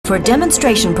For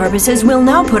demonstration purposes, we'll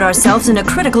now put ourselves in a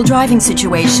critical driving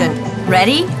situation.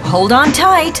 Ready? Hold on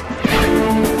tight.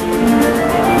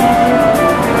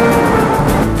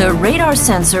 The radar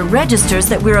sensor registers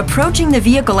that we're approaching the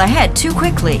vehicle ahead too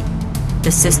quickly.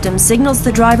 The system signals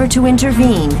the driver to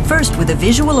intervene, first with a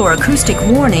visual or acoustic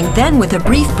warning, then with a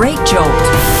brief brake jolt.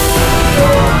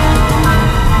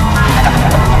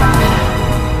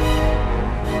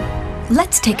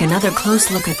 Let's take another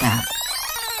close look at that.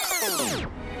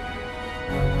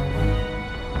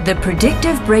 The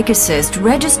predictive brake assist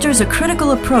registers a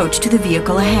critical approach to the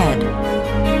vehicle ahead.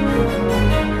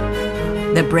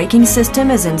 The braking system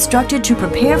is instructed to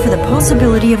prepare for the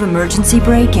possibility of emergency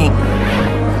braking.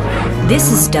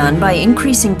 This is done by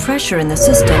increasing pressure in the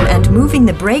system and moving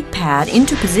the brake pad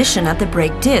into position at the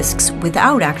brake discs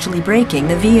without actually braking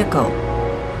the vehicle.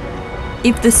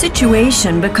 If the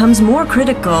situation becomes more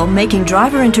critical, making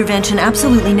driver intervention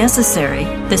absolutely necessary,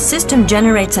 the system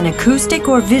generates an acoustic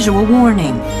or visual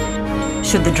warning.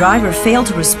 Should the driver fail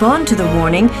to respond to the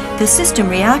warning, the system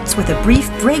reacts with a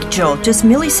brief brake jolt just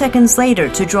milliseconds later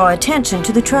to draw attention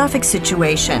to the traffic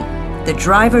situation. The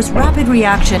driver's rapid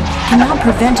reaction can now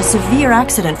prevent a severe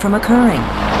accident from occurring.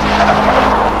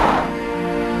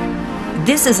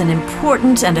 This is an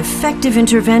important and effective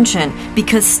intervention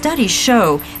because studies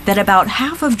show that about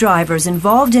half of drivers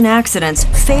involved in accidents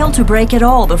fail to brake at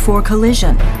all before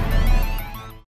collision.